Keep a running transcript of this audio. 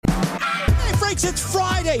Freaks, it's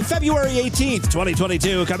Friday, February 18th,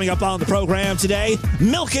 2022. Coming up on the program today,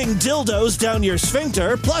 milking dildos down your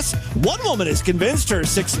sphincter. Plus, one woman is convinced her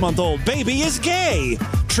 6-month-old baby is gay.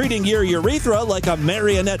 Treating your urethra like a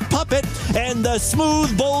marionette puppet. And the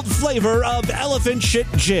smooth, bold flavor of elephant shit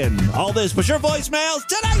gin. All this plus your voicemails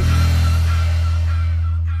today.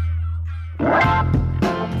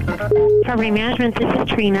 Property management, this is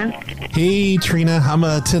Trina. Hey, Trina. I'm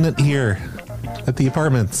a tenant here at the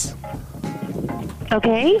apartments.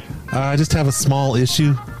 Okay. I just have a small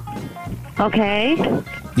issue. Okay.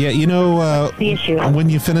 Yeah, you know, The issue. when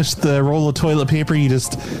you finish the roll of toilet paper, you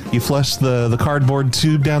flush the cardboard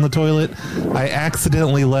tube down the toilet. I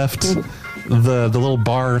accidentally left the little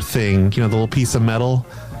bar thing, you know, the little piece of metal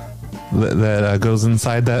that goes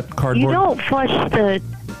inside that cardboard.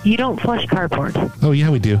 You don't flush cardboard. Oh, yeah,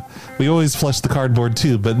 we do. We always flush the cardboard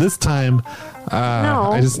too, but this time,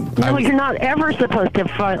 you're not ever supposed to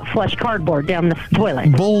flush cardboard down the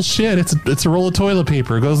toilet. Bullshit! It's a roll of toilet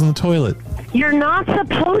paper. It goes in the toilet. You're not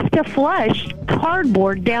supposed to flush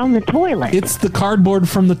cardboard down the toilet. It's the cardboard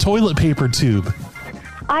from the toilet paper tube.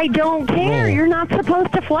 I don't care. Roll. You're not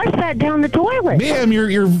supposed to flush that down the toilet. Ma'am,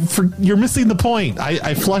 you're missing the point.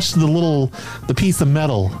 I flushed the piece of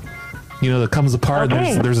metal. You know, that comes apart.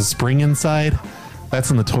 Okay. There's a spring inside.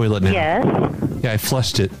 That's in the toilet now. Yes. Yeah, I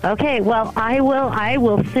flushed it. Okay, well, I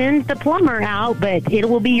will send the plumber out, but it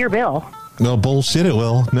will be your bill. No, bullshit, it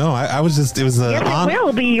will. No, it was a Yes, it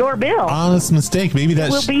will be your bill. honest mistake. Maybe that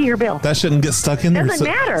will be your bill. That shouldn't get stuck in there Doesn't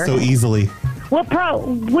matter. so easily.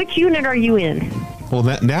 Which unit are you in? Well,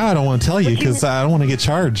 now I don't want to tell you because I don't want to get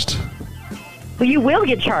charged. Well, you will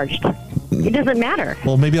get charged. It doesn't matter.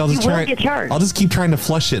 Well, maybe I'll just will get charged. I'll just keep trying to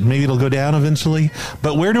flush it. Maybe it'll go down eventually.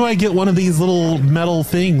 But where do I get one of these little metal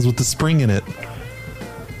things with the spring in it?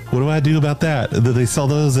 What do I do about that? Do they sell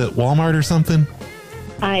those at Walmart or something?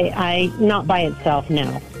 I not by itself,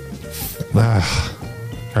 no.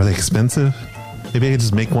 Are they expensive? Maybe I could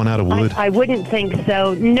just make one out of wood. I wouldn't think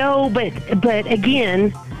so. No, but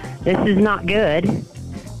again, this is not good.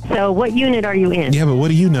 So what unit are you in? Yeah, but what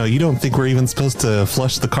do you know? You don't think we're even supposed to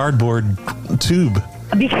flush the cardboard tube?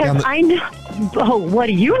 Because I know. Oh, what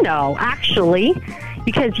do you know? Actually,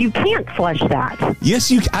 because you can't flush that.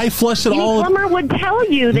 Yes, I flush it Any all. plumber would tell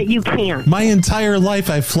you that you can't. My entire life,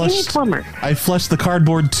 I flushed the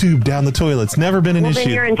cardboard tube down the toilet. It's never been an issue. Then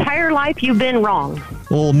your entire life, you've been wrong.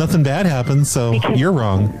 Well, nothing bad happens, so you're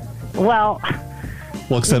wrong. Well,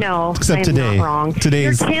 except today. Not wrong.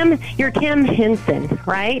 Today's. You're Tim Henson,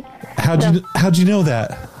 right? How'd you know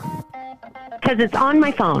that? Because it's on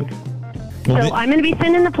my phone. Well, so I'm going to be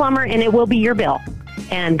sending the plumber, and it will be your bill.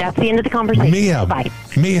 And that's the end of the conversation. Ma'am. Bye.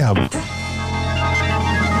 Ma'am.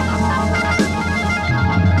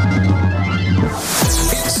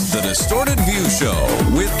 It's the Distorted View Show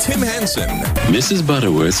with Tim Henson. Mrs.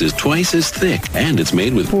 Butterworth is twice as thick, and it's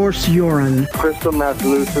made with horse urine. Crystal meth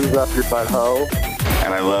loosens up your butthole.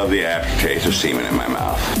 And I love the aftertaste of semen in my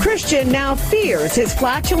mouth. Christian now fears his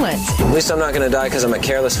flatulence. At least I'm not going to die because I'm a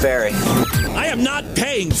careless fairy. I am not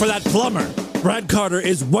paying for that plumber. Brad Carter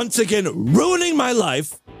is once again ruining my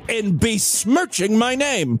life and besmirching my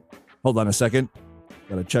name. Hold on a second.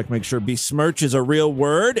 Gotta check, make sure besmirch is a real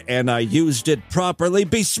word, and I used it properly.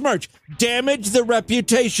 Besmirch. Damage the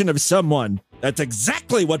reputation of someone. That's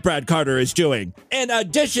exactly what Brad Carter is doing. In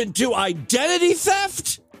addition to identity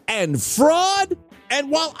theft and fraud. And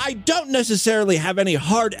while I don't necessarily have any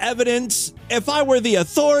hard evidence, if I were the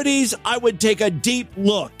authorities, I would take a deep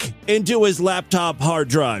look into his laptop hard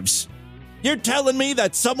drives. You're telling me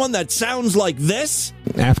that someone that sounds like this?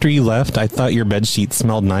 After you left, I thought your bedsheet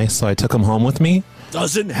smelled nice, so I took them home with me.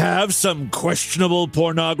 Doesn't have some questionable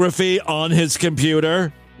pornography on his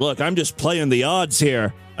computer? Look, I'm just playing the odds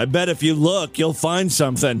here. I bet if you look, you'll find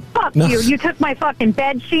something. Fuck you. You took my fucking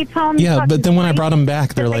bed sheets home. Yeah, but then when I brought them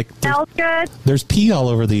back, they're like, smells good. There's pee all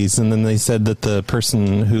over these. And then they said that the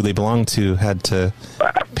person who they belonged to had to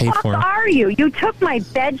pay for them. What are you? You took my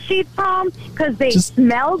bed sheets home because they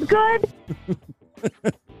smelled good?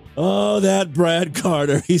 Oh, that Brad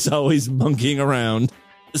Carter. He's always monkeying around.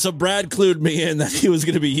 So Brad clued me in that he was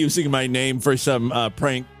going to be using my name for some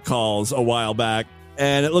prank calls a while back.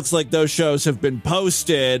 And it looks like those shows have been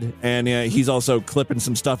posted, and he's also clipping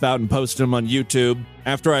some stuff out and posting them on YouTube.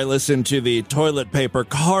 After I listened to the toilet paper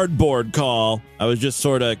cardboard call, I was just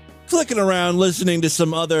sort of clicking around, listening to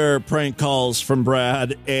some other prank calls from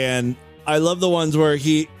Brad, and I love the ones where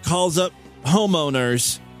he calls up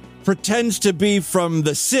homeowners, pretends to be from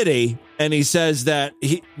the city, and he says that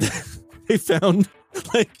they found,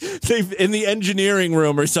 they've in the engineering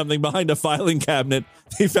room or something behind a filing cabinet,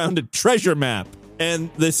 they found a treasure map.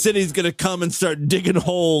 And the city's going to come and start digging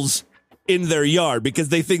holes in their yard because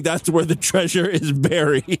they think that's where the treasure is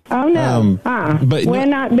buried. Oh no! But we're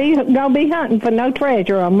not gonna be hunting for no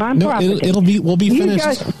treasure on my property. We'll be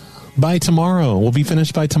finished by tomorrow. We'll be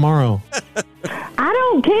finished by tomorrow. I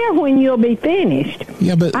don't care when you'll be finished.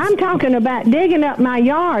 Yeah, but I'm talking about digging up my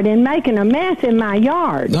yard and making a mess in my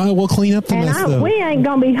yard. No, we'll clean up the mess. Though. We ain't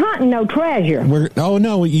gonna be hunting no treasure.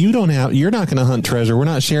 No, you don't have. You're not gonna hunt treasure. We're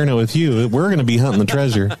not sharing it with you. We're gonna be hunting the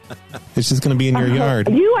treasure. It's just gonna be in your yard.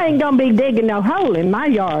 You ain't gonna be digging no hole in my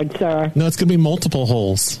yard, sir. No, it's gonna be multiple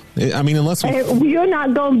holes. I mean, unless you're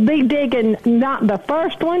not gonna be digging not the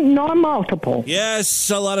first one nor multiple.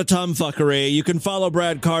 Yes, a lot of tomfuckery. You can follow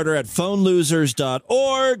Brad Carter at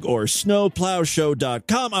phonelosers.org or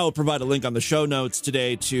snowplowshow.com. I will provide a link on the show notes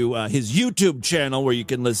today to his YouTube channel where you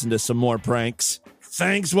can listen to some more pranks.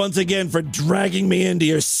 Thanks once again for dragging me into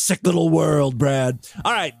your sick little world, Brad.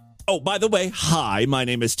 All right. Oh, by the way, hi, my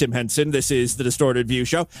name is Tim Henson. This is the Distorted View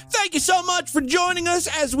Show. Thank you so much for joining us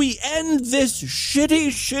as we end this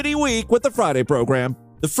shitty week with the Friday program.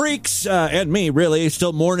 The freaks and me, really,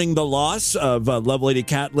 still mourning the loss of Love Lady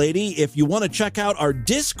Cat Lady. If you want to check out our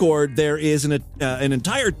Discord, there is an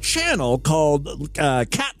entire channel called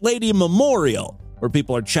Cat Lady Memorial, where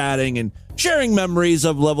people are chatting and sharing memories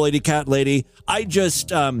of Love Lady Cat Lady. I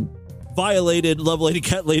just violated Love Lady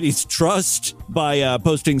Cat Lady's trust by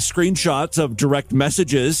posting screenshots of direct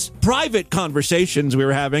messages, private conversations we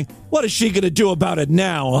were having. What is she going to do about it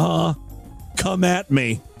now, huh? Come at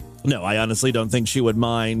me. No, I honestly don't think she would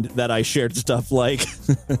mind that I shared stuff like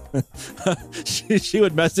she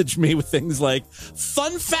would message me with things like,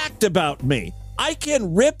 fun fact about me, I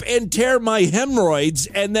can rip and tear my hemorrhoids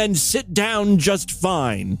and then sit down just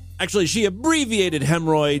fine. Actually, she abbreviated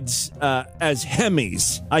hemorrhoids as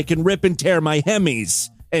hemis. I can rip and tear my hemis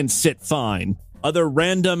and sit fine. Other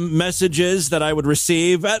random messages that I would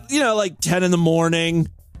receive at, like 10 in the morning,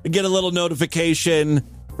 I get a little notification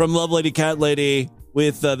from Love Lady Cat Lady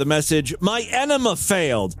with the message, my enema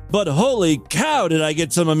failed, but holy cow, did I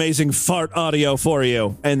get some amazing fart audio for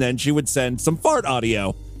you. And then she would send some fart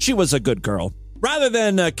audio. She was a good girl. Rather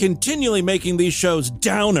than continually making these shows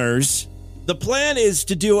downers, the plan is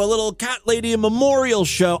to do a little Cat Lady memorial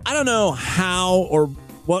show. I don't know how or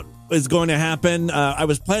what is going to happen. I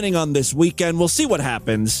was planning on this weekend. We'll see what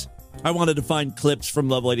happens. I wanted to find clips from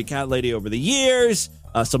Love Lady Cat Lady over the years.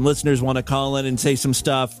 Some listeners want to call in and say some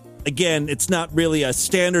stuff. Again, it's not really a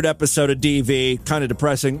standard episode of DV, kind of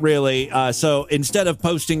depressing, really. So instead of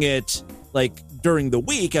posting it like during the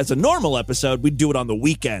week as a normal episode, we'd do it on the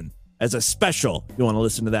weekend as a special, if you want to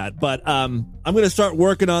listen to that. But I'm going to start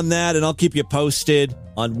working on that, and I'll keep you posted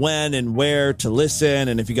on when and where to listen,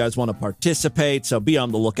 and if you guys want to participate. So be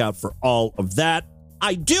on the lookout for all of that.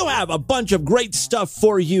 I do have a bunch of great stuff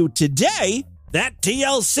for you today. That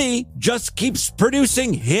TLC just keeps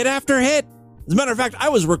producing hit after hit. As a matter of fact, I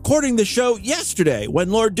was recording the show yesterday when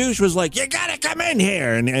Lord Douche was like, you gotta come in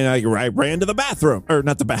here. And I ran to the bathroom. Or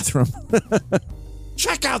not the bathroom.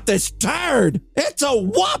 Check out this turd. It's a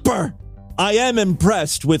whopper. I am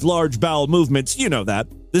impressed with large bowel movements. You know that.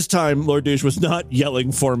 This time, Lord Douche was not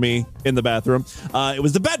yelling for me in the bathroom. It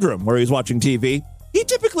was the bedroom where he was watching TV. He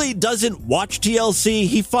typically doesn't watch TLC.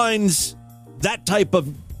 He finds that type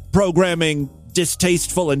of programming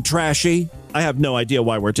distasteful and trashy. I have no idea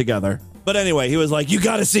why we're together. But anyway, he was like, you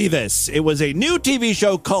got to see this. It was a new TV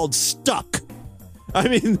show called Stuck. I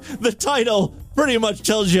mean, the title pretty much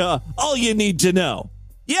tells you all you need to know.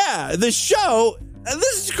 Yeah, the show,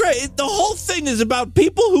 this is great. The whole thing is about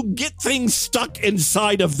people who get things stuck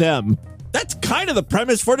inside of them. That's kind of the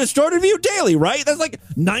premise for Distorted View Daily, right? That's like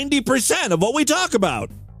 90% of what we talk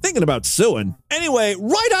about. Thinking about suing. Anyway,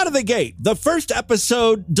 right out of the gate, the first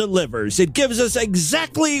episode delivers. It gives us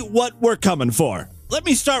exactly what we're coming for. Let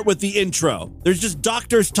me start with the intro. There's just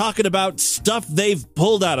doctors talking about stuff they've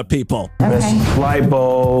pulled out of people. Okay. Light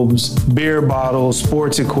bulbs, beer bottles,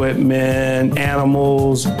 sports equipment,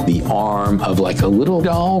 animals. The arm of like a little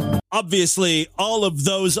dog. Obviously, all of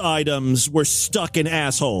those items were stuck in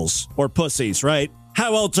assholes or pussies, right?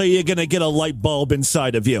 How else are you going to get a light bulb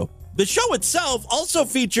inside of you? The show itself also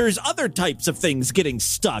features other types of things getting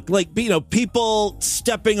stuck, like, people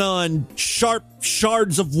stepping on sharp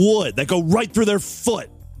shards of wood that go right through their foot,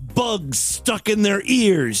 bugs stuck in their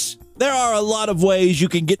ears. There are a lot of ways you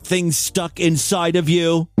can get things stuck inside of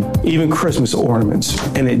you. Even Christmas ornaments,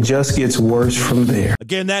 and it just gets worse from there.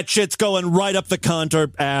 Again, that shit's going right up the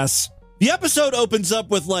contour ass. The episode opens up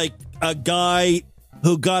with, like, a guy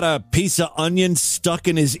who got a piece of onion stuck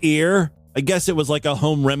in his ear. I guess it was like a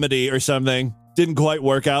home remedy or something. Didn't quite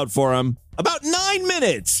work out for him. About 9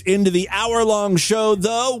 minutes into the hour-long show,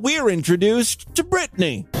 though, we're introduced to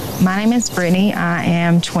Brittany. My name is Brittany. I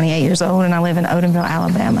am 28 years old, and I live in Odenville,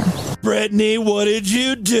 Alabama. Brittany, what did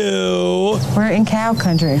you do? We're in cow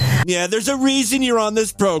country. Yeah, there's a reason you're on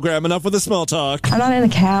this program. Enough with the small talk. I'm not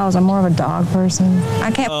into cows. I'm more of a dog person.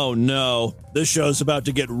 I can't. Oh, no. This show's about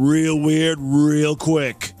to get real weird real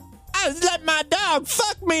quick. I let my dog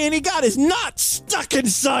fuck me, and he got his nut stuck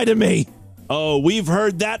inside of me. Oh, we've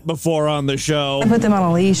heard that before on the show. I put them on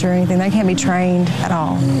a leash or anything. They can't be trained at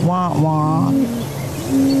all. Wah, wah.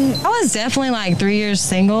 I was definitely like 3 years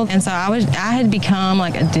single, and so I had become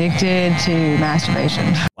like addicted to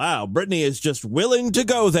masturbation. Wow, Brittany is just willing to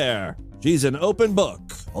go there. She's an open book,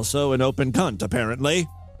 also an open cunt, apparently.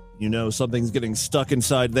 You know something's getting stuck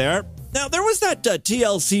inside there. Now, there was that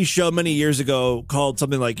TLC show many years ago called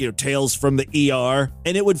something like, Tales from the ER,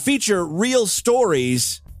 and it would feature real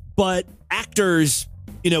stories, but actors,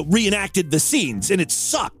 reenacted the scenes, and it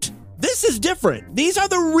sucked. This is different. These are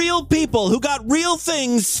the real people who got real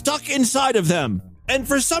things stuck inside of them. And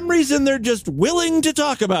for some reason, they're just willing to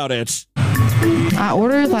talk about it. I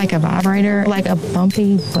ordered like a vibrator, like a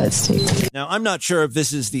bumpy butt stick. Now, I'm not sure if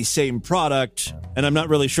this is the same product, and I'm not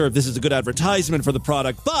really sure if this is a good advertisement for the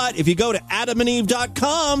product, but if you go to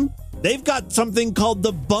adamandeve.com, they've got something called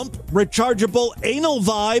the Bump Rechargeable Anal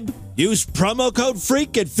Vibe. Use promo code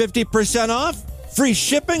FREAK, get 50% off, free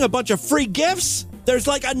shipping, a bunch of free gifts. There's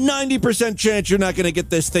like a 90% chance you're not going to get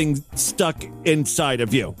this thing stuck inside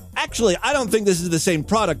of you. Actually, I don't think this is the same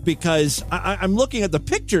product because I'm looking at the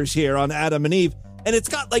pictures here on Adam and Eve, and it's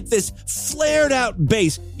got like this flared out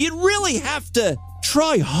base. You'd really have to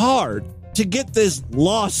try hard to get this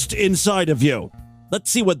lost inside of you. Let's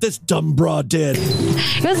see what this dumb broad did.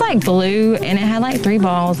 It was like blue, and it had like 3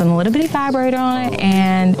 balls and a little bitty vibrator on it.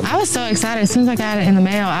 And I was so excited. As soon as I got it in the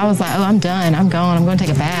mail, I was like, oh, I'm done. I'm going. I'm going to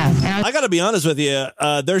take a bath. And I got to be honest with you.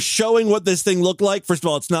 They're showing what this thing looked like. First of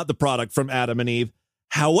all, it's not the product from Adam and Eve.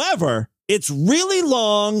 However, it's really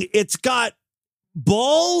long. It's got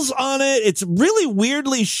balls on it. It's really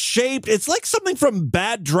weirdly shaped. It's like something from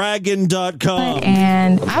baddragon.com.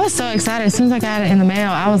 And I was so excited. As soon as I got it in the mail,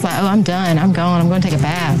 I was like, oh, I'm done. I'm going. I'm going to take a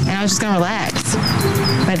bath. And I was just going to relax.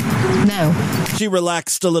 But no. She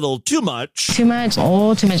relaxed a little too much. Too much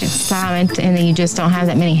oil, too much excitement. And then you just don't have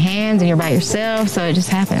that many hands and you're by yourself. So it just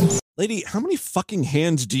happens. Lady, how many fucking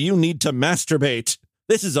hands do you need to masturbate?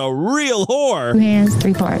 This is a real whore. 2 hands,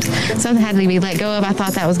 3 parts. Something had to be let go of. I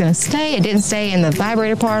thought that was going to stay. It didn't stay, and the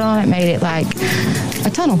vibrator part on it made it like a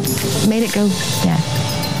tunnel. Made it go, yeah.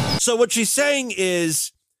 So what she's saying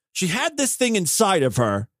is she had this thing inside of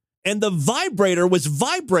her, and the vibrator was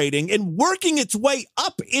vibrating and working its way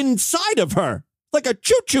up inside of her like a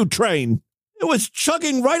choo-choo train. It was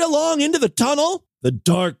chugging right along into the tunnel. The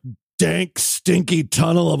dark, dank, stinky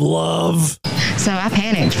tunnel of love. So I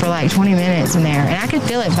panicked for like 20 minutes in there, and I could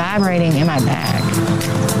feel it vibrating in my back.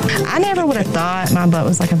 I never would have thought my butt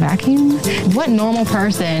was like a vacuum. What normal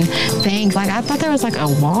person thinks? Like, I thought there was like a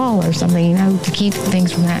wall or something, to keep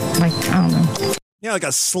things from that. Like, I don't know. Yeah, like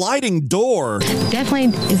a sliding door.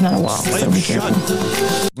 Definitely is not a wall. So be careful.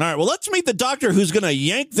 All right, well, let's meet the doctor who's going to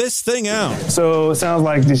yank this thing out. So it sounds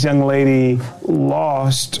like this young lady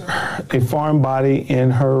lost a foreign body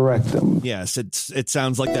in her rectum. Yes, it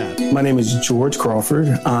sounds like that. My name is George Crawford.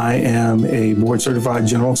 I am a board-certified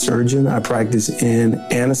general surgeon. I practice in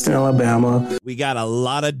Anniston, Alabama. We got a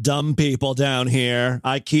lot of dumb people down here.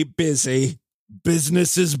 I keep busy.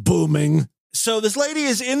 Business is booming. So this lady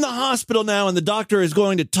is in the hospital now, and the doctor is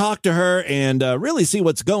going to talk to her and really see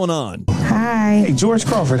what's going on. Hi. Hey, George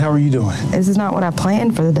Crawford, how are you doing? This is not what I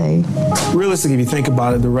planned for the day. Realistically, if you think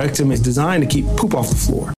about it, the rectum is designed to keep poop off the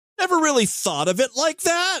floor. Never really thought of it like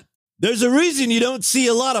that. There's a reason you don't see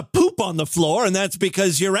a lot of poop on the floor, and that's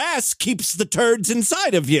because your ass keeps the turds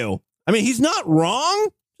inside of you. I mean, he's not wrong.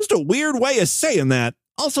 Just a weird way of saying that.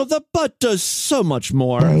 Also, the butt does so much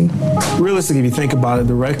more. Realistically, if you think about it,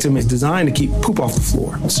 the rectum is designed to keep poop off the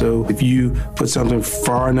floor. So if you put something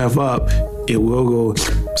far enough up, it will go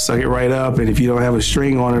suck it right up. And if you don't have a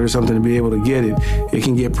string on it or something to be able to get it, it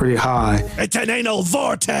can get pretty high. It's an anal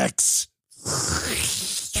vortex.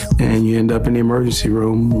 And you end up in the emergency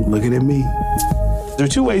room looking at me. There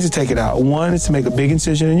are 2 ways to take it out. One is to make a big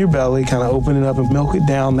incision in your belly, kind of open it up and milk it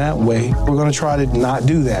down that way. We're going to try to not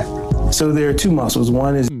do that. So there are 2 muscles.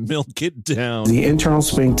 One is milk it down. The internal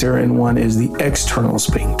sphincter, and one is the external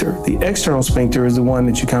sphincter. The external sphincter is the one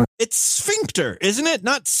that you kind of... It's sphincter, isn't it?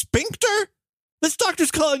 Not sphincter? This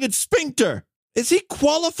doctor's calling it sphincter. Is he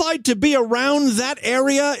qualified to be around that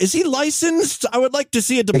area? Is he licensed? I would like to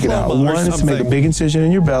see a diploma or something. One is to make a big incision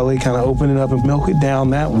in your belly, kind of open it up and milk it down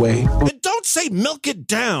that way. And don't say milk it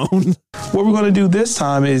down. What we're going to do this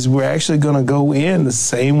time is we're actually going to go in the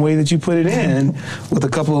same way that you put it in with a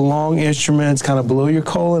couple of long instruments, kind of blow your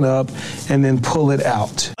colon up and then pull it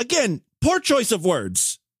out. Again, poor choice of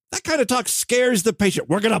words. That kind of talk scares the patient.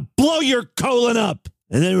 We're going to blow your colon up.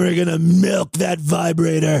 And then we're going to milk that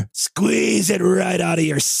vibrator. Squeeze it right out of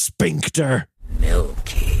your sphincter.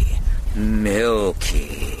 Milky.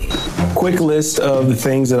 Quick list of the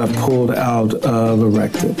things that I've pulled out of a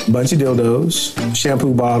rectum. Bunch of dildos,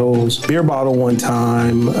 shampoo bottles, beer bottle one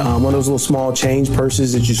time, one of those little small change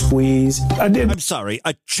purses that you squeeze. I'm sorry,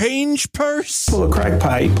 a change purse? Pull a crack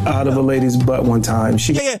pipe out of a lady's butt one time.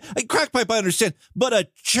 Yeah, a crack pipe, I understand. But a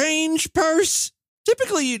change purse?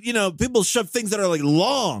 Typically, people shove things that are like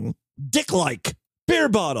long, dick-like, beer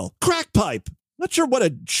bottle, crack pipe. Not sure what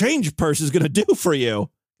a change purse is going to do for you.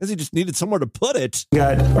 Because he just needed somewhere to put it.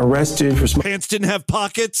 Got arrested for smoking. Pants didn't have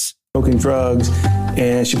pockets. Smoking drugs,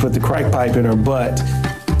 and she put the crack pipe in her butt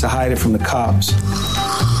to hide it from the cops.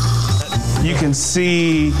 You can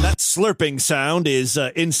see that slurping sound is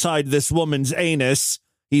inside this woman's anus.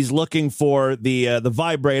 He's looking for the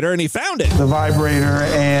vibrator, and he found it. The vibrator,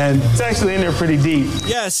 and it's actually in there pretty deep.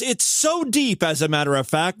 Yes, it's so deep, as a matter of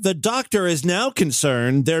fact, the doctor is now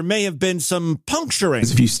concerned there may have been some puncturing.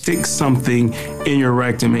 If you stick something in your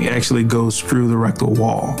rectum, it actually goes through the rectal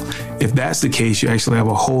wall. If that's the case, you actually have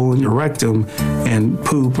a hole in your rectum, and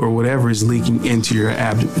poop or whatever is leaking into your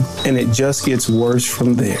abdomen. And it just gets worse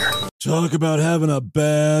from there. Talk about having a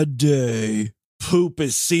bad day. Poop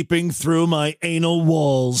is seeping through my anal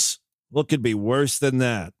walls. What could be worse than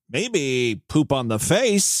that? Maybe poop on the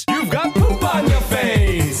face. You've got poop on your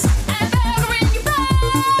face. And powder in your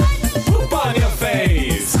butt. Poop on your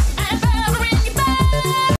face. And powder in your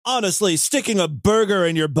butt. Honestly, sticking a burger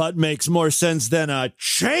in your butt makes more sense than a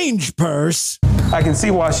change purse. I can see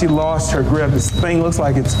why she lost her grip. This thing looks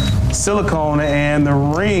like it's silicone, and the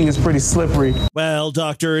ring is pretty slippery. Well,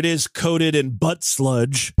 doctor, it is coated in butt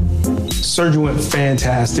sludge. Surgery went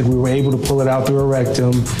fantastic. We were able to pull it out through her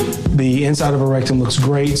rectum. The inside of her rectum looks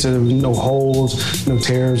great, so there was no holes, no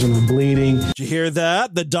tears, or no bleeding. Did you hear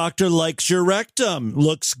that? The doctor likes your rectum.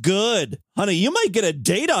 Looks good. Honey, you might get a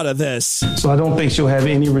date out of this. So I don't think she'll have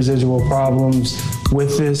any residual problems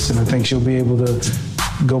with this, and I think she'll be able to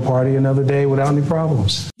go party another day without any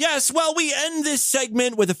problems. Yes, well, we end this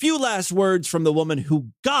segment with a few last words from the woman who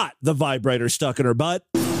got the vibrator stuck in her butt.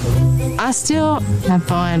 I still have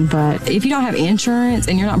fun, but if you don't have insurance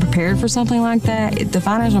and you're not prepared for something like that, the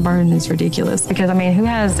financial burden is ridiculous. Because, who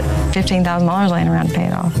has $15,000 laying around to pay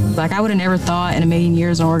it off? Like, I would have never thought in a million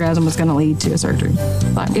years an orgasm was going to lead to a surgery.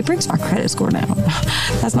 Like, it brings my credit score down.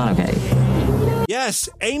 That's not okay. Yes,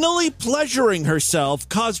 anally pleasuring herself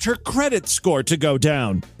caused her credit score to go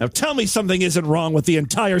down. Now tell me something isn't wrong with the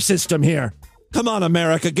entire system here. Come on,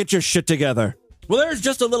 America, get your shit together. Well, there's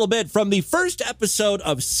just a little bit from the first episode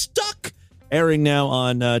of Stuck, airing now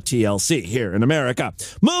on TLC here in America.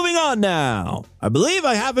 Moving on now. I believe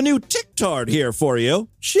I have a new TikTok here for you.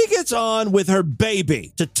 She gets on with her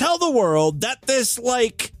baby to tell the world that this,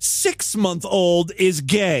 6-month-old is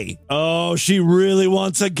gay. Oh, she really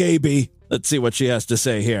wants a gaby. Let's see what she has to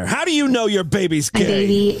say here. How do you know your baby's gay? My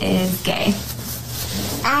baby is gay.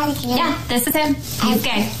 Yeah, this is him. He's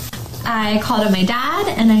gay. I called up my dad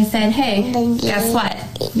and I said, hey, guess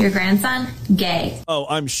what? Your grandson, gay. Oh,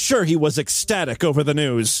 I'm sure he was ecstatic over the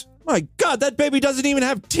news. My God, that baby doesn't even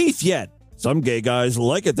have teeth yet. Some gay guys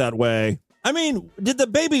like it that way. Did the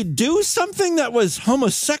baby do something that was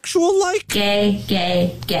homosexual-like? Gay,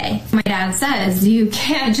 gay, gay. My dad says you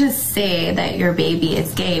can't just say that your baby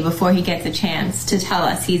is gay before he gets a chance to tell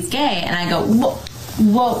us he's gay. And I go, whoa,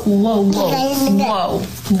 whoa, whoa, whoa,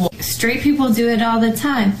 whoa. Straight people do it all the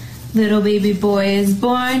time. Little baby boy is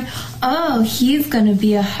born. Oh, he's going to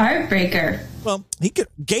be a heartbreaker. Well,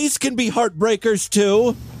 gays can be heartbreakers,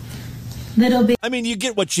 too. Little baby. You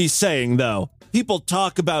get what she's saying, though. People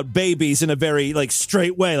talk about babies in a very,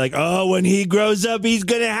 straight way. Like, oh, when he grows up, he's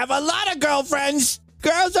going to have a lot of girlfriends.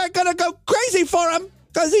 Girls are going to go crazy for him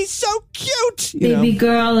because he's so cute. Baby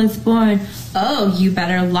girl is born. Oh, you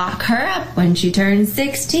better lock her up when she turns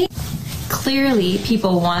 16. Clearly,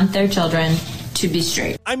 people want their children to be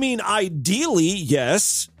straight. Ideally,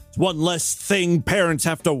 yes. It's one less thing parents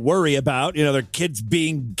have to worry about, their kids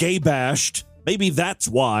being gay bashed. Maybe that's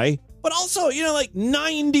why. But also,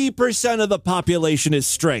 90% of the population is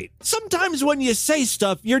straight. Sometimes when you say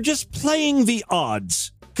stuff, you're just playing the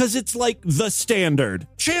odds. Because it's the standard.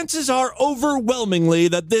 Chances are overwhelmingly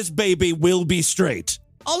that this baby will be straight.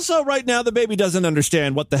 Also, right now, the baby doesn't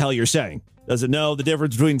understand what the hell you're saying. Doesn't know the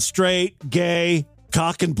difference between straight, gay,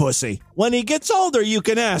 cock, and pussy. When he gets older, you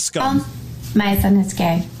can ask him. My son is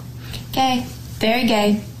gay. Gay. Very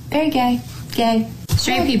gay. Very gay. Gay.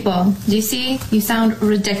 Straight people, do you see? You sound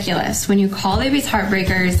ridiculous when you call babies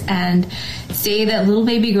heartbreakers and say that little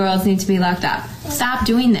baby girls need to be locked up. Stop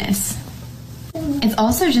doing this. It's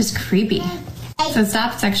also just creepy. So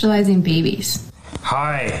stop sexualizing babies.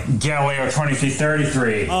 Hi, Galileo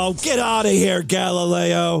 2333. Oh, get out of here,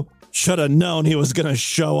 Galileo. Should have known he was going to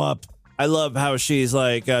show up. I love how she's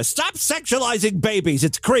like, stop sexualizing babies.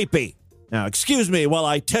 It's creepy. Now, excuse me while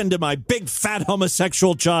I tend to my big fat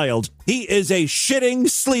homosexual child. He is a shitting,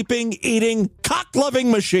 sleeping, eating,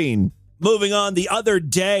 cock-loving machine. Moving on, the other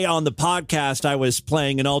day on the podcast, I was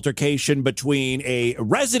playing an altercation between a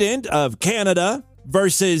resident of Canada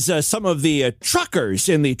versus some of the truckers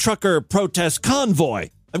in the trucker protest convoy.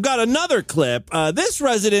 I've got another clip. This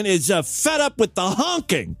resident is fed up with the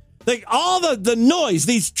honking. Like all the noise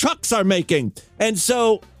these trucks are making. And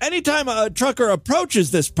so anytime a trucker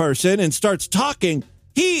approaches this person and starts talking,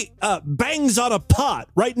 he bangs on a pot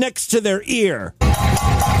right next to their ear.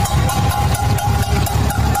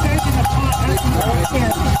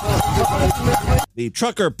 The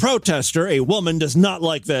trucker protester, a woman, does not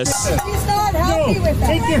like this. He's not happy with that.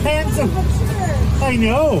 Take your hands off. I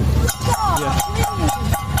know. Yeah.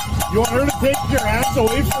 You want her to take your hands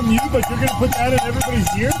away from you, but you're going to put that in everybody's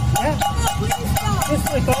ear? Yeah.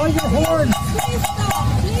 Just with all your horns.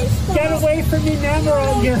 Please stop. Get away from me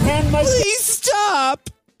now, or your hand might... Please stop.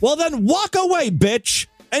 Well, then walk away, bitch.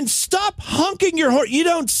 And stop honking your horn. You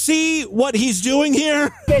don't see what he's doing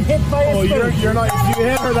here? Get hit by a you're not. If you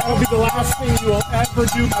hit her, that'll be the last thing you will ever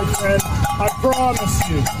do, my friend. I promise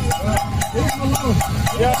you.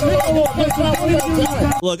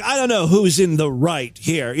 Look, I don't know who's in the right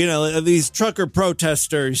here. You know, these trucker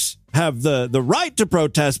protesters have the right to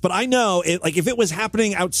protest, but I know if it was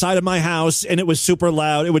happening outside of my house and it was super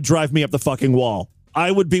loud, it would drive me up the fucking wall. I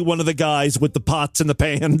would be one of the guys with the pots and the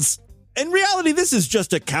pans. In reality, this is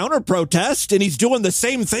just a counter-protest, and he's doing the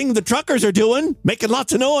same thing the truckers are doing, making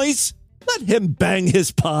lots of noise. Let him bang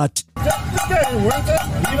his pot. I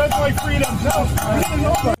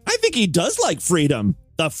think he does like freedom.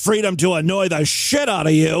 The freedom to annoy the shit out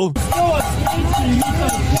of you.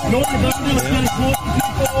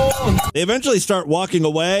 They eventually start walking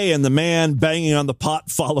away, and the man banging on the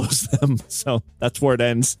pot follows them. So that's where it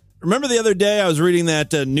ends. Remember the other day I was reading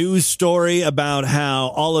that news story about how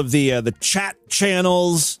all of the chat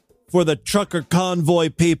channels for the trucker convoy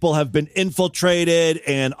people have been infiltrated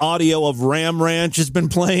and audio of Ram Ranch has been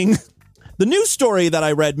playing? The news story that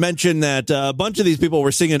I read mentioned that a bunch of these people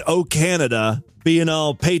were singing "Oh Canada," being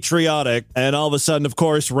all patriotic, and all of a sudden, of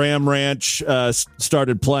course, Ram Ranch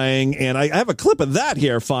started playing, and I have a clip of that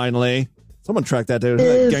here finally. Someone track that down.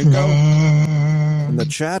 Genko in the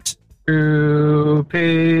chat. True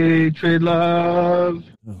patriot love.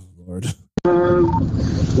 Oh, Lord.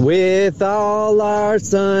 With all our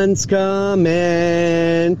sons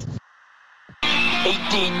coming.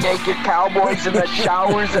 18 naked cowboys in the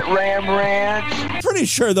showers at Ram Ranch. Pretty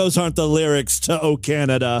sure those aren't the lyrics to "Oh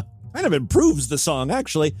Canada." Kind of improves the song,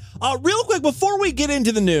 actually. Real quick, before we get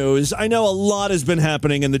into the news, I know a lot has been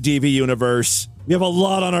happening in the DV universe. We have a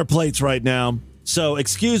lot on our plates right now. So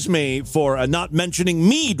excuse me for not mentioning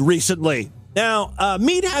Mead recently. Now,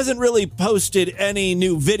 Mead hasn't really posted any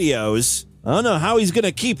new videos. I don't know how he's going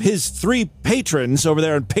to keep his 3 patrons over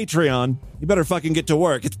there on Patreon. You better fucking get to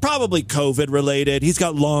work. It's probably COVID related. He's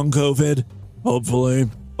got long COVID, hopefully.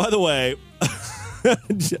 By the way,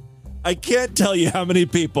 I can't tell you how many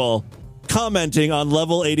people commenting on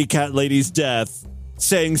Level 80 Cat Lady's death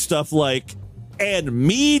saying stuff like, "And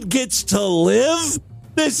Mead gets to live?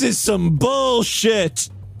 This is some bullshit.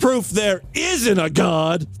 Proof there isn't a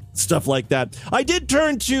god." Stuff like that. I did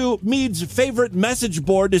turn to Mead's favorite message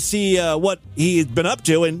board to see what he's been up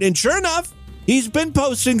to, and sure enough, he's been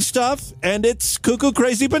posting stuff, and it's cuckoo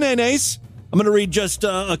crazy bananas. I'm going to read just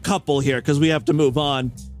a couple here because we have to move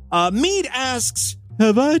on. Mead asks,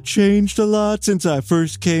 "Have I changed a lot since I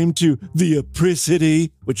first came to the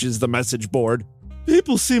Apricity," which is the message board.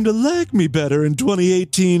 "People seem to like me better in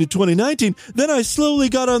 2018 to 2019. Then I slowly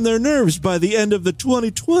got on their nerves by the end of the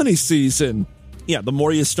 2020 season." Yeah, the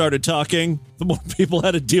more you started talking, the more people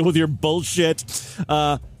had to deal with your bullshit.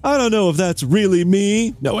 I don't know if that's really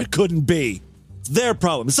me. No, it couldn't be. It's their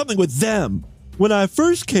problem. It's something with them. "When I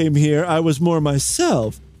first came here, I was more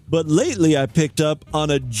myself. But lately I picked up on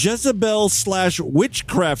a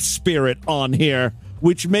Jezebel/witchcraft spirit on here,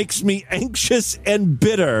 which makes me anxious and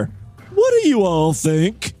bitter. What do you all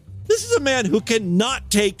think?" This is a man who cannot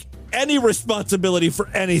take any responsibility for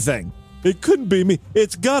anything. "It couldn't be me.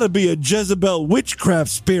 It's gotta be a Jezebel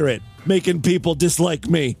witchcraft spirit making people dislike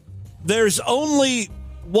me." There's only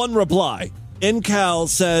one reply. InCal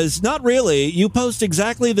says, not really. You post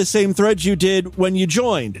exactly the same threads you did when you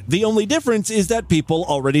joined. The only difference is that people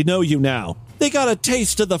already know you now. They got a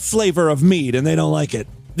taste of the flavor of mead and they don't like it.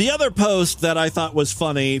 The other post that I thought was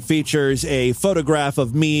funny features a photograph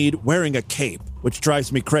of Mead wearing a cape, which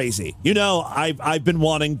drives me crazy. You know, I've been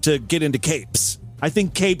wanting to get into capes. I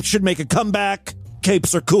think capes should make a comeback.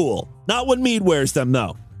 Capes are cool. Not when Mead wears them,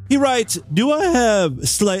 though. He writes, do I have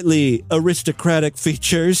slightly aristocratic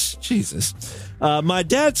features? Jesus. My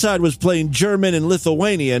dad's side was plain German and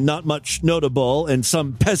Lithuanian, not much notable, and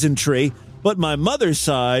some peasantry. But my mother's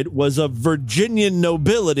side was of Virginian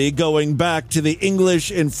nobility going back to the English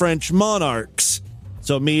and French monarchs.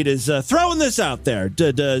 So Mead is throwing this out there.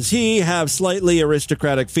 Does he have slightly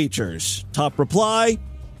aristocratic features? Top reply,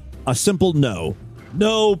 a simple no.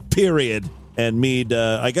 No, period. And Mead,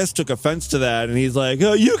 I guess, took offense to that. And he's like,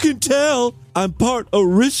 oh, you can tell I'm part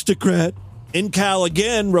aristocrat. InCal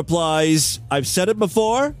again replies, I've said it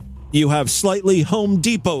before. You have slightly Home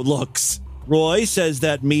Depot looks. Roy says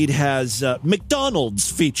that Mead has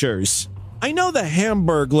McDonald's features. I know the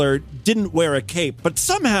Hamburglar didn't wear a cape, but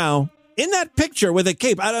somehow, in that picture with a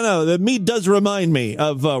cape, I don't know, the Mead does remind me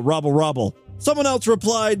of Robble Robble. Someone else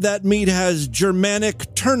replied that Mead has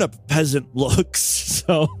Germanic turnip peasant looks.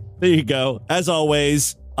 So, there you go. As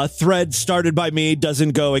always, a thread started by Mead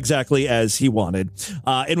doesn't go exactly as he wanted.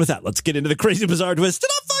 And with that, let's get into the crazy, bizarre twist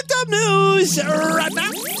and fucked up news right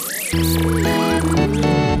now.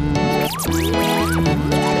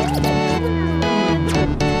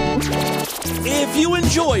 If you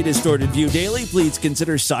enjoy Distorted View Daily, please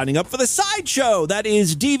consider signing up for the Sideshow. That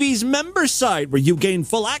is DV's member site where you gain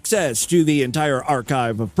full access to the entire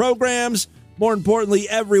archive of programs. More importantly,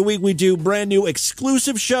 every week we do brand new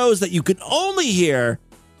exclusive shows that you can only hear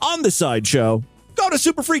on the Sideshow. Go to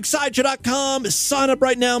superfreaksideshow.com. Sign up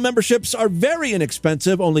right now. Memberships are very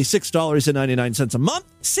inexpensive, only $6.99 a month,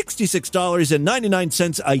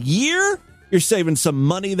 $66.99 a year. You're saving some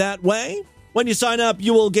money that way. When you sign up,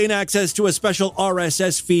 you will gain access to a special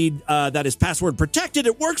RSS feed that is password protected.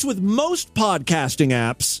 It works with most podcasting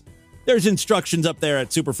apps. There's instructions up there at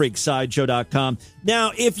superfreaksideshow.com.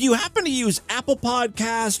 Now, if you happen to use Apple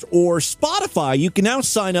Podcast or Spotify, you can now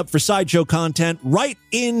sign up for Sideshow content right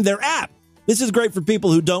in their app. This is great for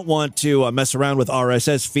people who don't want to mess around with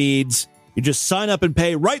RSS feeds. You just sign up and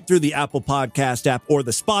pay right through the Apple Podcast app or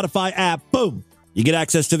the Spotify app. Boom! You get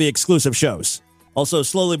access to the exclusive shows. Also,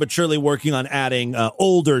 slowly but surely working on adding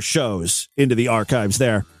older shows into the archives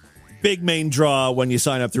there. Big main draw when you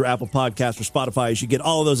sign up through Apple Podcasts or Spotify is you get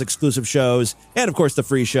all of those exclusive shows and, of course, the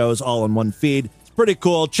free shows all in one feed. It's pretty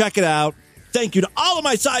cool. Check it out. Thank you to all of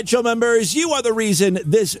my Sideshow members. You are the reason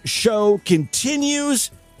this show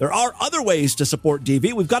continues. There are other ways to support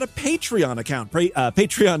DV. We've got a Patreon account,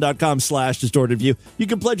 patreon.com/distortedview. You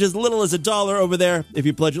can pledge as little as $1 over there. If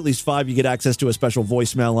you pledge at least $5, you get access to a special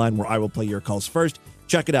voicemail line where I will play your calls first.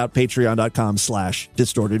 Check it out,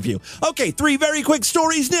 patreon.com/distortedview. Okay, 3 very quick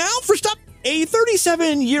stories now. First up, a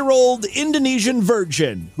 37-year-old Indonesian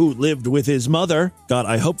virgin who lived with his mother. God,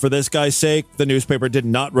 I hope for this guy's sake, the newspaper did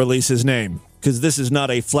not release his name, because this is not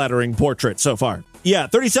a flattering portrait so far. Yeah,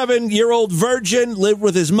 37-year-old virgin lived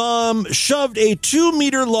with his mom, shoved a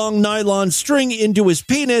 2-meter-long nylon string into his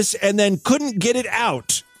penis, and then couldn't get it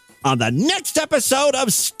out on the next episode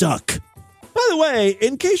of Stuck. By the way,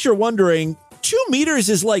 in case you're wondering, 2 meters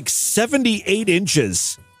is like 78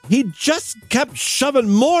 inches. He just kept shoving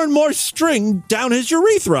more and more string down his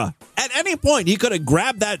urethra. At any point, he could have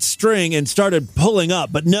grabbed that string and started pulling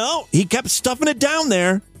up, but no, he kept stuffing it down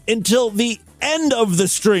there until the end of the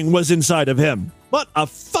string was inside of him. What a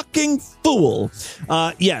fucking fool.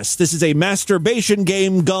 Yes, this is a masturbation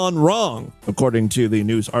game gone wrong. According to the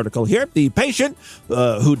news article here, the patient,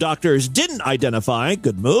 who doctors didn't identify,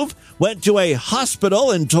 good move, went to a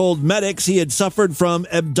hospital and told medics he had suffered from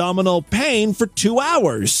abdominal pain for 2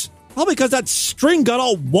 hours. All because that string got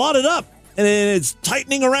all wadded up and it's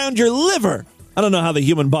tightening around your liver. I don't know how the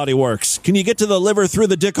human body works. Can you get to the liver through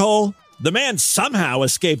the dick hole? The man somehow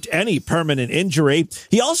escaped any permanent injury.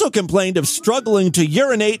 He also complained of struggling to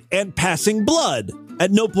urinate and passing blood.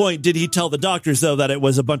 At no point did he tell the doctors, though, that it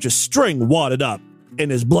was a bunch of string wadded up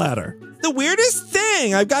in his bladder. The weirdest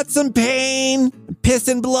thing. I've got some pain, piss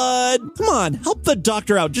and blood. Come on, help the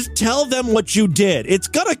doctor out. Just tell them what you did. It's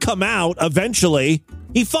gonna come out eventually.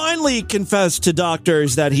 He finally confessed to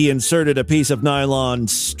doctors that he inserted a piece of nylon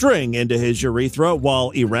string into his urethra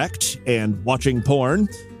while erect and watching porn.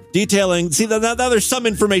 Detailing, see, now there's some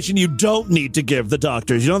information you don't need to give the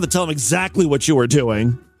doctors. You don't have to tell them exactly what you were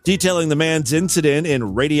doing. Detailing the man's incident in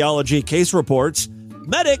radiology case reports,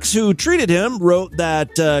 Medics who treated him wrote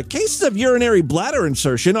that cases of urinary bladder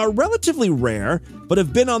insertion are relatively rare, but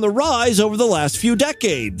have been on the rise over the last few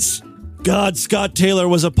decades. God, Scott Taylor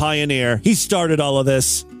was a pioneer. He started all of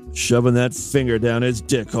this, shoving that finger down his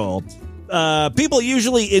dick hole. People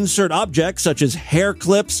usually insert objects such as hair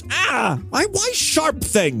clips. Why sharp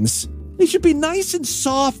things? They should be nice and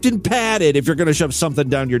soft and padded if you're going to shove something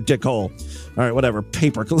down your dick hole. All right, whatever.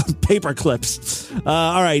 Paper clips.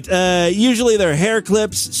 All right. Usually they're hair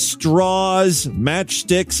clips, straws,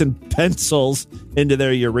 matchsticks, and pencils into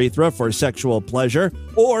their urethra for sexual pleasure,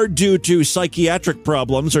 or due to psychiatric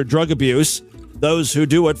problems or drug abuse. Those who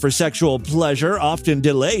do it for sexual pleasure often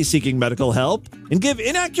delay seeking medical help and give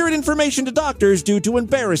inaccurate information to doctors due to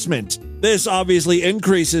embarrassment. This obviously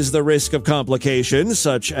increases the risk of complications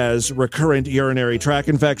such as recurrent urinary tract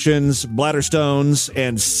infections, bladder stones,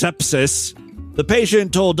 and sepsis. The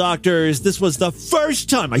patient told doctors this was the first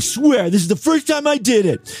time, I swear, this is the first time I did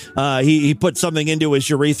it. He put something into his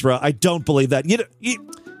urethra. I don't believe that.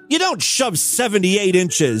 You don't shove 78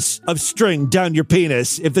 inches of string down your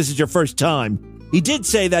penis if this is your first time. He did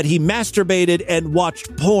say that he masturbated and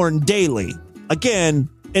watched porn daily. Again,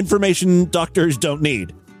 information doctors don't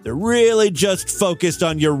need. They're really just focused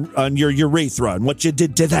on your urethra and what you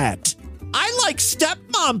did to that. I like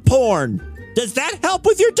stepmom porn. Does that help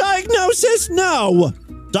with your diagnosis? No.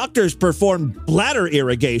 Doctors performed bladder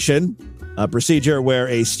irrigation, a procedure where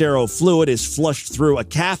a sterile fluid is flushed through a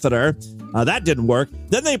catheter. That didn't work.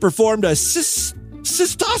 Then they performed a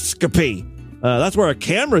cystoscopy. That's where a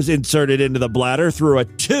camera is inserted into the bladder through a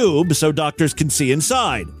tube so doctors can see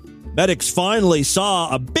inside. Medics finally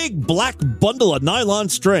saw a big black bundle of nylon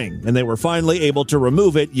string, and they were finally able to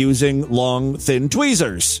remove it using long, thin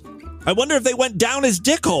tweezers. I wonder if they went down his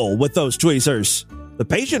dick hole with those tweezers. The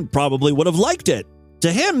patient probably would have liked it.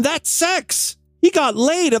 To him, that's sex. He got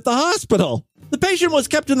laid at the hospital. The patient was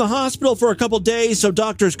kept in the hospital for a couple days so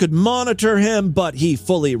doctors could monitor him, but he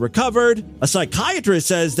fully recovered. A psychiatrist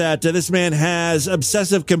says that this man has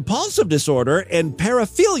obsessive-compulsive disorder and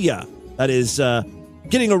paraphilia. That is,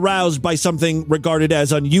 getting aroused by something regarded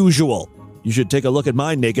as unusual. You should take a look at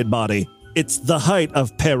my naked body. It's the height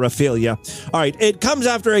of paraphilia. All right, it comes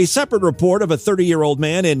after a separate report of a 30-year-old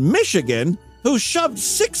man in Michigan who shoved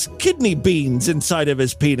 6 kidney beans inside of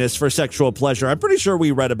his penis for sexual pleasure. I'm pretty sure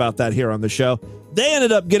we read about that here on the show. They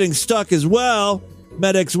ended up getting stuck as well.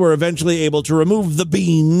 Medics were eventually able to remove the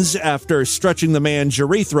beans after stretching the man's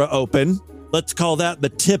urethra open. Let's call that the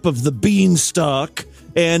tip of the beanstalk,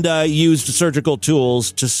 and used surgical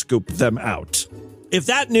tools to scoop them out. If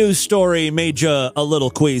that news story made you a little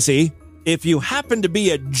queasy, if you happen to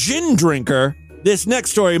be a gin drinker, this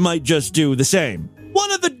next story might just do the same.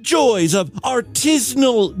 One of the joys of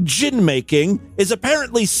artisanal gin making is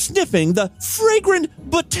apparently sniffing the fragrant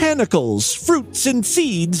botanicals, fruits, and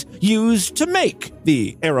seeds used to make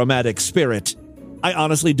the aromatic spirit. I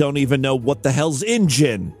honestly don't even know what the hell's in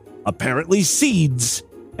gin. Apparently seeds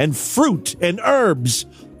and fruit and herbs.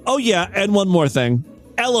 Oh yeah, and one more thing.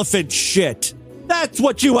 Elephant shit. That's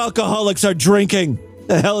what you alcoholics are drinking.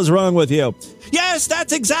 The hell is wrong with you? Yes,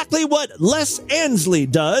 that's exactly what Les Ansley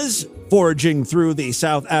does. Foraging through the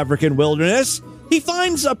South African wilderness, he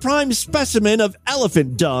finds a prime specimen of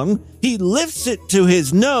elephant dung. He lifts it to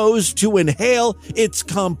his nose to inhale its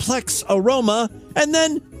complex aroma and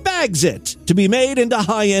then bags it to be made into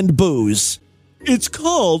high-end booze. It's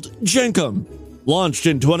called Jenkum. Launched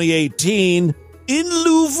in 2018,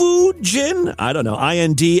 Indlovu Gin, I don't know,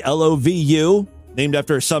 Indlovu, named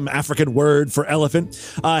after some African word for elephant,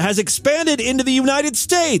 has expanded into the United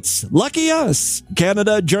States. Lucky us.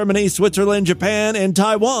 Canada, Germany, Switzerland, Japan, and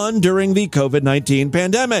Taiwan during the COVID-19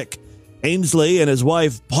 pandemic. Ainsley and his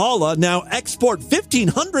wife, Paula, now export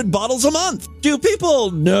 1,500 bottles a month. Do people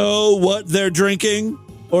know what they're drinking?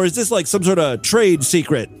 Or is this like some sort of trade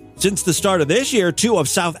secret? Since the start of this year, 2 of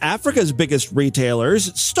South Africa's biggest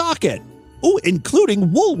retailers stock it. Ooh, including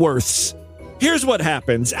Woolworths. Here's what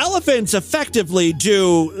happens. Elephants effectively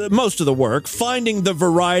do most of the work, finding the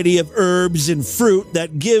variety of herbs and fruit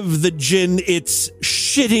that give the gin its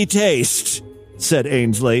shitty taste, said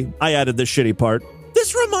Ainsley. I added the shitty part.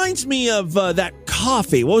 This reminds me of that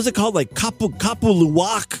coffee. What was it called? Like Kapu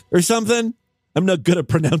Luwak or something? I'm not good at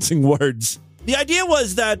pronouncing words. The idea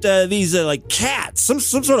was that these like cats, some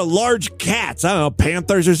sort of large cats, I don't know,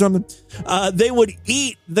 panthers or something, they would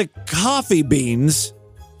eat the coffee beans,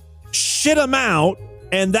 shit them out,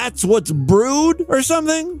 and that's what's brewed or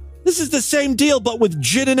something? This is the same deal, but with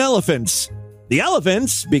gin and elephants. The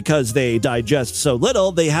elephants, because they digest so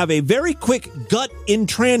little, they have a very quick gut in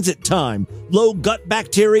transit time, low gut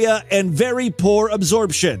bacteria, and very poor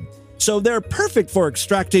absorption. so they're perfect for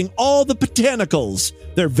extracting all the botanicals.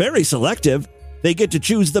 They're very selective. They get to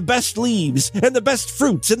choose the best leaves and the best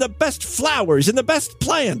fruits and the best flowers and the best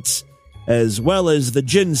plants, as well as the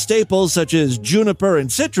gin staples such as juniper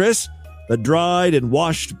and citrus, the dried and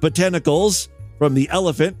washed botanicals from the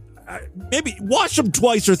elephant. Maybe wash them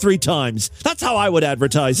twice or 3 times. That's how I would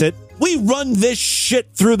advertise it. We run this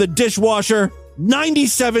shit through the dishwasher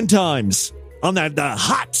 97 times on that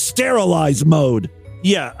hot sterilize mode.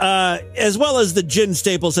 Yeah, as well as the gin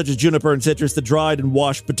staples such as juniper and citrus, the dried and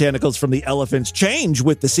washed botanicals from the elephants change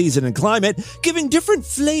with the season and climate, giving different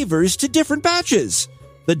flavors to different batches.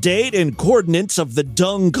 The date and coordinates of the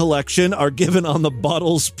dung collection are given on the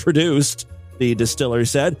bottles produced, the distiller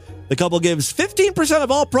said. The couple gives 15%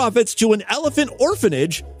 of all profits to an elephant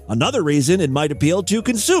orphanage, another reason it might appeal to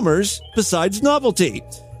consumers besides novelty.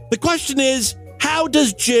 The question is, how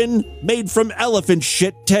does gin made from elephant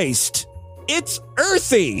shit taste? It's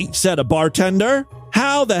earthy, said a bartender.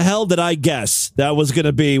 How the hell did I guess that was going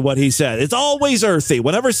to be what he said? It's always earthy.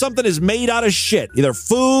 Whenever something is made out of shit, either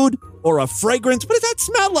food or a fragrance. What does that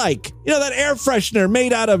smell like? You know, that air freshener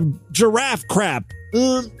made out of giraffe crap.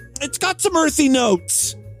 It's got some earthy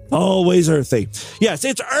notes. Always earthy. Yes,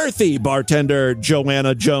 it's earthy, bartender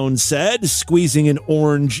Joanna Jones said, squeezing an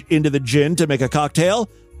orange into the gin to make a cocktail.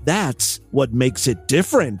 That's what makes it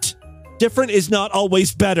different. Different is not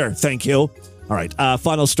always better, thank you. All right,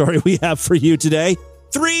 final story we have for you today.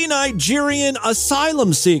 3 Nigerian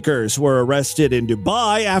asylum seekers were arrested in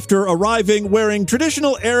Dubai after arriving wearing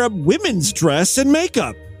traditional Arab women's dress and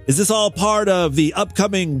makeup. Is this all part of the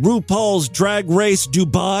upcoming RuPaul's Drag Race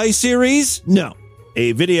Dubai series? No.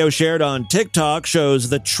 A video shared on TikTok shows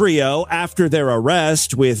the trio after their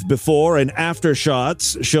arrest with before and after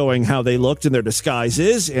shots showing how they looked in their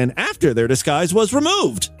disguises and after their disguise was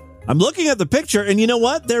removed. I'm looking at the picture and you know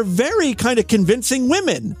what? They're very kind of convincing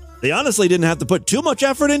women. They honestly didn't have to put too much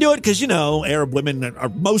effort into it because, you know, Arab women are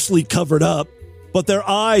mostly covered up, but their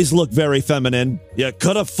eyes look very feminine. You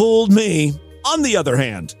could have fooled me. On the other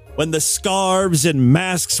hand, when the scarves and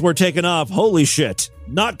masks were taken off, holy shit,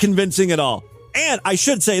 not convincing at all. And I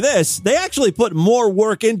should say this, they actually put more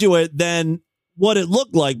work into it than what it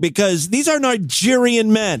looked like because these are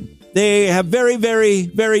Nigerian men. They have very, very,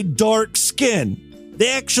 very dark skin.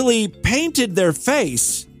 They actually painted their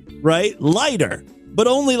face, right, lighter, but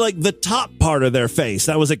only like the top part of their face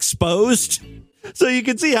that was exposed. So you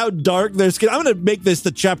can see how dark their skin. I'm going to make this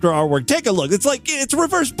the chapter artwork. Take a look. It's like, it's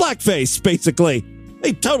reverse blackface, basically.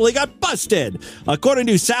 They totally got busted. According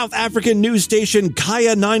to South African news station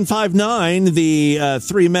Kaya 959, the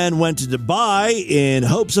 3 men went to Dubai in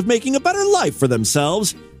hopes of making a better life for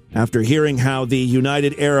themselves after hearing how the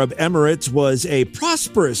United Arab Emirates was a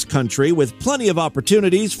prosperous country with plenty of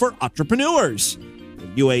opportunities for entrepreneurs. The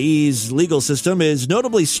UAE's legal system is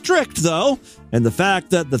notably strict, though, and the fact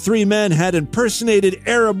that the 3 men had impersonated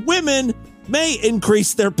Arab women may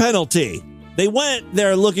increase their penalty. They went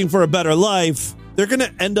there looking for a better life. They're going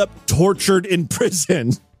to end up tortured in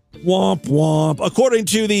prison. Womp womp. According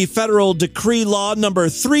to the federal decree law number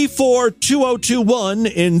 342021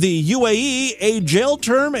 in the UAE, a jail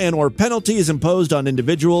term and or penalty is imposed on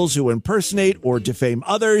individuals who impersonate or defame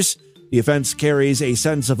others. The offense carries a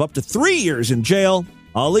sentence of up to 3 years in jail.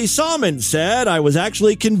 Ali Salman said, I was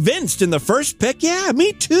actually convinced in the first pick. Yeah,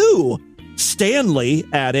 me too. Stanley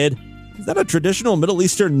added, is that a traditional Middle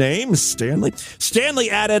Eastern name? Stanley? Stanley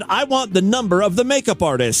added, I want the number of the makeup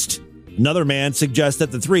artist. Another man suggests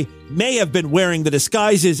that the 3 may have been wearing the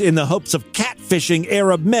disguises in the hopes of catfishing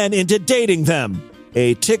Arab men into dating them.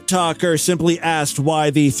 A TikToker simply asked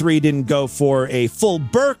why the 3 didn't go for a full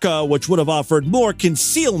burqa, which would have offered more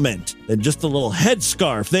concealment than just the little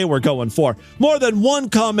headscarf they were going for. More than one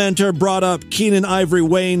commenter brought up Keenen Ivory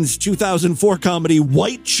Wayne's 2004 comedy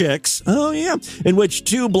White Chicks, oh yeah, in which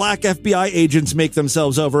 2 black FBI agents make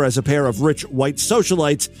themselves over as a pair of rich white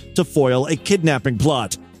socialites to foil a kidnapping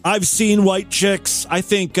plot. I've seen White Chicks. I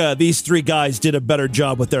think these 3 guys did a better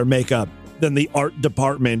job with their makeup than the art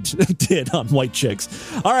department did on White Chicks.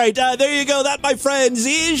 All right, there you go. That, my friends,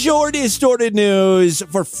 is your Distorted News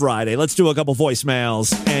for Friday. Let's do a couple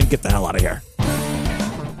voicemails and get the hell out of here.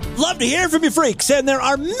 Love to hear from you freaks, and there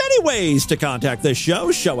are many ways to contact this show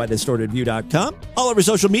at distortedview.com. All over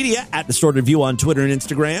social media at Distorted View on Twitter and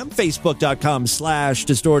Instagram,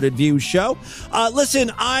 facebook.com/DistortedViewShow.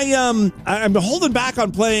 Listen, I'm holding back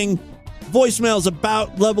on playing voicemails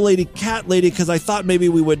about Level 80 Cat Lady because I thought maybe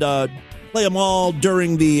we would play them all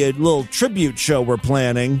during the little tribute show we're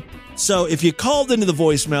planning. So if you called into the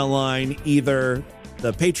voicemail line, either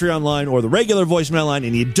the Patreon line or the regular voicemail line,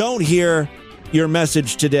 and you don't hear your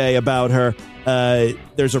message today about her,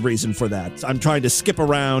 there's a reason for that. I'm trying to skip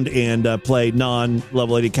around and play non-Love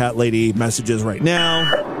Lady Cat Lady messages right now.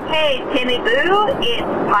 Hey, Timmy Boo, it's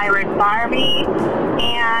Pirate Barbie,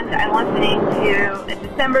 and I'm listening to the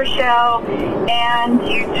December show, and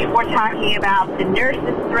you were talking about the nurses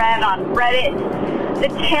thread on Reddit. The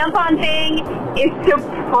tampon thing is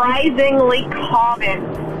surprisingly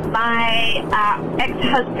common. My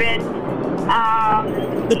ex-husband...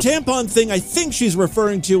 the tampon thing I think she's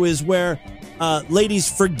referring to is where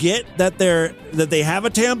ladies forget that they have a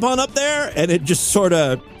tampon up there, and it just sort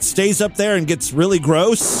of stays up there and gets really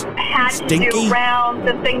gross. Had stinky. to do rounds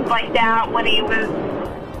and things like that when he was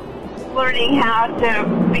learning how to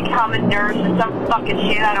become a nurse or some fucking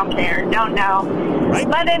shit. I don't care. Don't know. Right.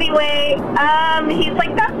 But anyway, he's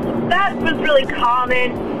like, that was really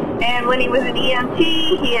common. And when he was an EMT,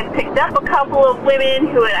 he had picked up a couple of women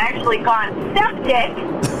who had actually gone septic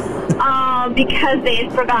because they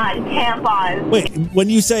had forgotten tampons. Wait, when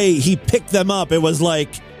you say he picked them up, it was like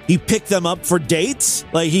he picked them up for dates?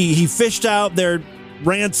 Like he fished out their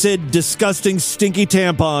rancid, disgusting, stinky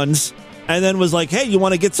tampons and then was like, hey, you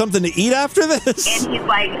want to get something to eat after this? And he's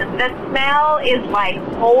like, the smell is like,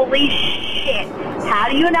 holy shit. How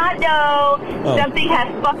do you not know something has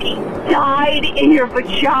fucking died in your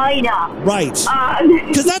vagina? Right.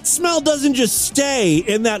 Because that smell doesn't just stay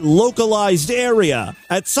in that localized area.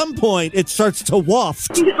 At some point, it starts to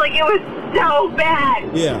waft. He's like, it was so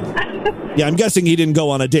bad. Yeah. Yeah, I'm guessing he didn't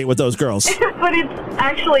go on a date with those girls. But it's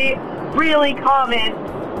actually really common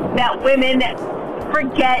that women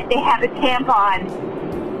forget they have a tampon.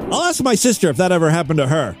 I'll ask my sister if that ever happened to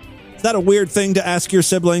her. Is that a weird thing to ask your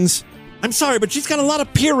siblings? I'm sorry, but she's got a lot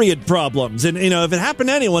of period problems. And, if it happened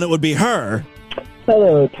to anyone, it would be her.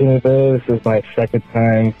 Hello, Timbo. This is my second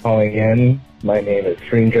time calling in. My name is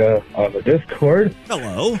Stringa on the Discord.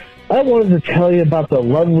 Hello. I wanted to tell you about the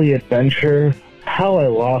lovely adventure, how I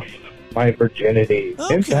lost my virginity.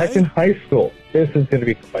 In fact, in high school. This is going to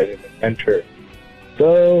be quite an adventure.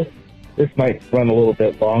 So, this might run a little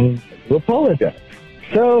bit long. I do apologize.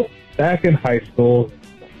 So, back in high school,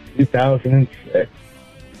 2006.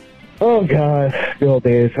 Oh, God, good old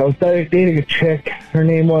days. I was dating a chick. Her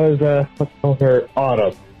name was, let's call her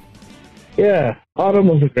Autumn. Yeah, Autumn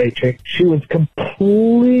was a great chick. She was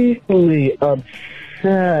completely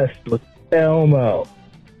obsessed with Elmo.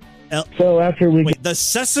 So after Wait, the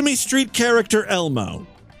Sesame Street character Elmo.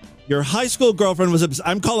 Your high school girlfriend was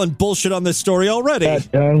I'm calling bullshit on this story already.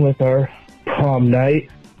 Got done with our prom night.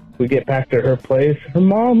 We get back to her place. Her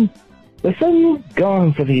mom was suddenly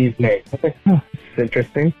gone for the evening. I was like, this is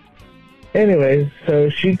interesting. Anyways, so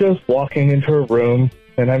she goes walking into her room,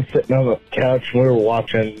 and I'm sitting on the couch, and we were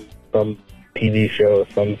watching some TV show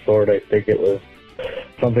of some sort. I think it was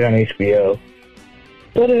something on HBO.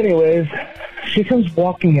 But anyways, she comes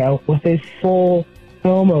walking out with a full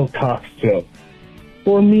Elmo costume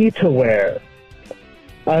for me to wear.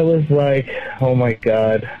 I was like, oh my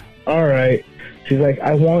God. All right. She's like,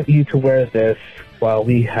 I want you to wear this while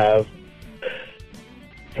we have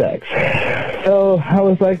sex. So I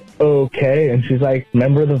was like, okay. And she's like,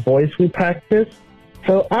 remember the voice we practiced?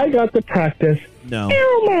 So I got to practice No.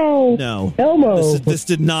 Elmo. No. Elmo. This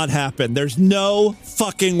did not happen. There's no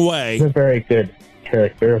fucking way. He's a very good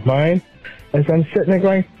character of mine. As I'm sitting there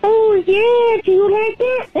going, oh yeah, do you like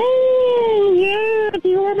that? Oh yeah, do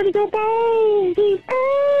you want me to go bone?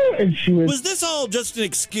 Oh. And she Was this all just an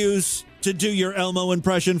excuse to do your Elmo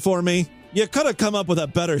impression for me? You could have come up with a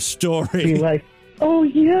better story. Be like, oh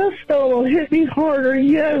yes, Elmo, hit me harder.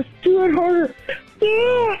 Yes, do it harder.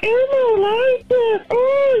 Yeah, Elmo likes it.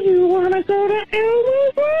 Oh, you want to go to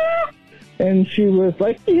Elmo's World? And she was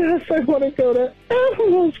like, yes, I want to go to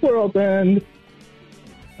Elmo's World. And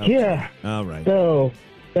yeah. All right. So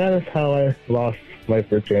that is how I lost my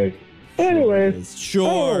virginity. Anyways, sure. I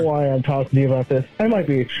don't know why I'm talking to you about this. I might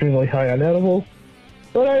be extremely high on edibles,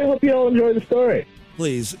 but I hope you all enjoy the story.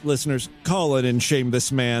 Please, listeners, call in and shame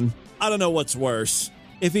this man. I don't know what's worse.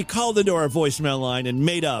 If he called into our voicemail line and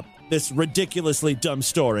made up this ridiculously dumb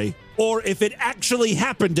story, or if it actually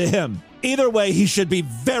happened to him. Either way, he should be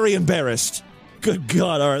very embarrassed. Good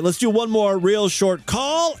God. All right, let's do one more real short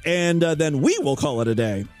call, and then we will call it a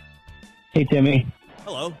day. Hey, Timmy.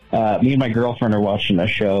 Hello. Me and my girlfriend are watching a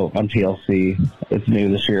show on TLC. It's new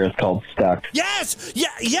this year. It's called Stuck. Yes!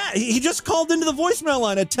 Yeah. He just called into the voicemail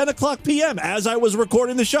line at 10 o'clock p.m. as I was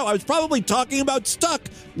recording the show. I was probably talking about Stuck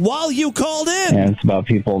while you called in. And it's about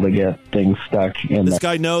people that get things stuck in This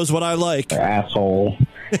guy knows what I like. their asshole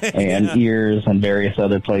and ears and various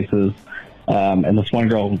other places. And this one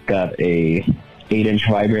girl got a 8-inch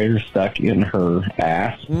vibrator stuck in her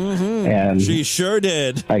ass. And she sure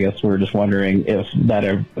did. I guess we're just wondering if that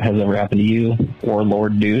has ever happened to you or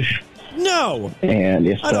Lord Douche. No. And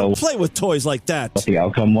if I don't play with toys like that. What the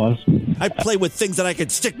outcome was? I play with things that I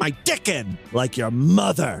could stick my dick in, like your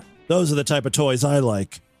mother. Those are the type of toys I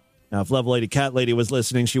like. Now, if Level Lady Cat Lady was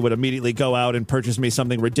listening, she would immediately go out and purchase me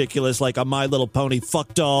something ridiculous like a My Little Pony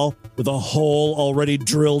fuck doll with a hole already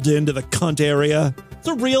drilled into the cunt area. It's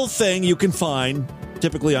a real thing you can find,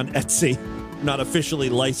 typically on Etsy, not officially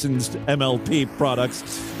licensed MLP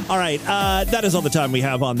products. All right, that is all the time we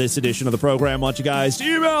have on this edition of the program. I want you guys to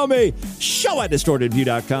email me,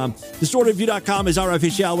 show@distortedview.com. Distortedview.com is our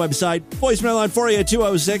official website. Voicemail line for you,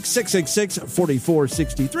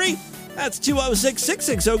 206-666-4463. That's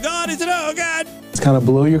 206-660. Oh, God, is it? Oh, God. It's kind of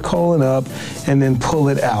blow your colon up and then pull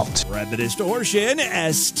it out. Spread the distortion.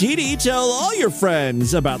 STD. Tell all your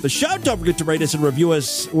friends about the show. Don't forget to rate us and review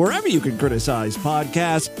us wherever you can criticize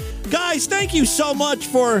podcasts. Guys, thank you so much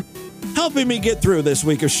for helping me get through this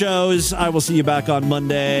week of shows. I will see you back on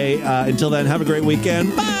Monday. Until then, have a great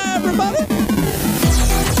weekend. Bye, everybody.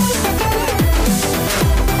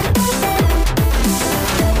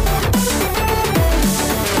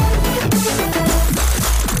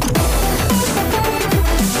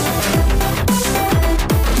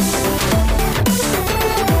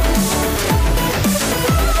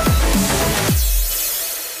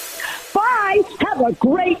 Bye. Have a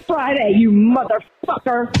great Friday, you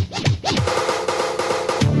motherfucker.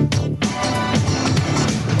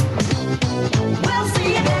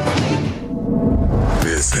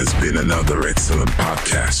 This has been another excellent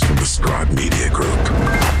podcast from the Scribe Media Group.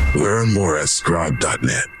 Learn more at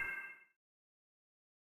scribe.net.